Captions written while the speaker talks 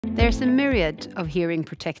There's a myriad of hearing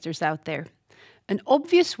protectors out there. An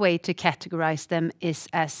obvious way to categorize them is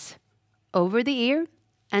as over-the-ear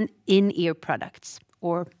and in-ear products,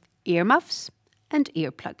 or earmuffs and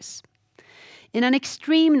earplugs. In an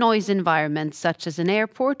extreme noise environment such as an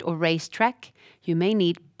airport or racetrack, you may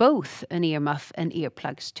need both an earmuff and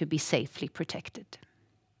earplugs to be safely protected.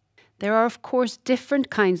 There are of course different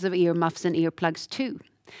kinds of earmuffs and earplugs too.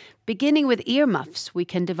 Beginning with earmuffs, we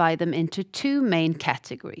can divide them into two main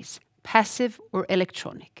categories, passive or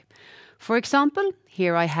electronic. For example,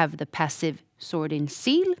 here I have the passive Sordin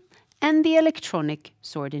Seal and the electronic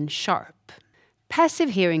Sordin Sharp.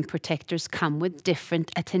 Passive hearing protectors come with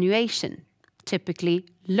different attenuation, typically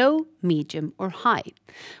low, medium or high,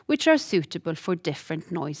 which are suitable for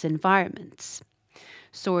different noise environments.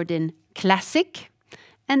 Sordin Classic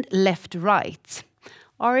and Left-Right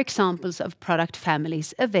are examples of product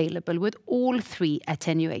families available with all three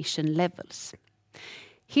attenuation levels.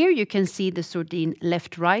 Here you can see the Sordin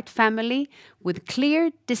Left-Right family with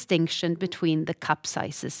clear distinction between the cup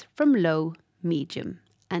sizes from low, medium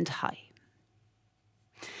and high.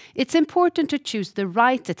 It's important to choose the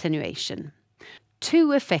right attenuation.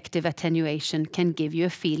 Too effective attenuation can give you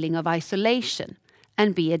a feeling of isolation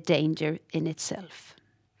and be a danger in itself.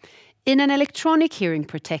 In an electronic hearing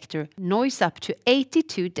protector, noise up to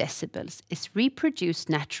 82 decibels is reproduced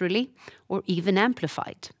naturally or even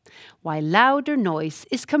amplified, while louder noise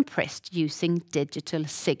is compressed using digital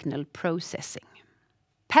signal processing.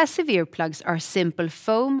 Passive earplugs are simple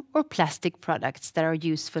foam or plastic products that are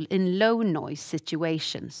useful in low noise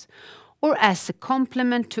situations or as a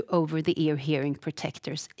complement to over-the-ear hearing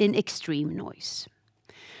protectors in extreme noise.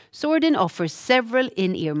 Sordin offers several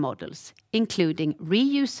in-ear models, including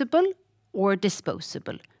reusable or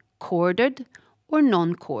disposable, corded or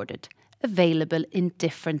non-corded, available in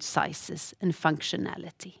different sizes and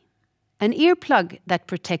functionality. An earplug that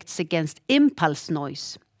protects against impulse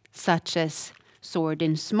noise, such as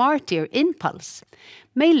Sordin SmartEar Impulse,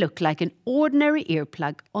 may look like an ordinary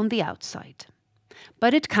earplug on the outside.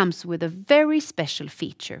 But it comes with a very special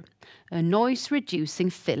feature, a noise-reducing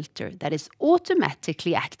filter that is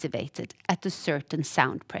automatically activated at a certain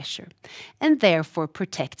sound pressure and therefore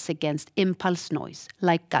protects against impulse noise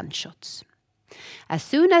like gunshots. As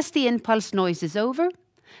soon as the impulse noise is over,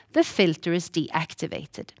 the filter is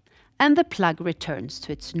deactivated and the plug returns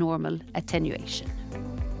to its normal attenuation.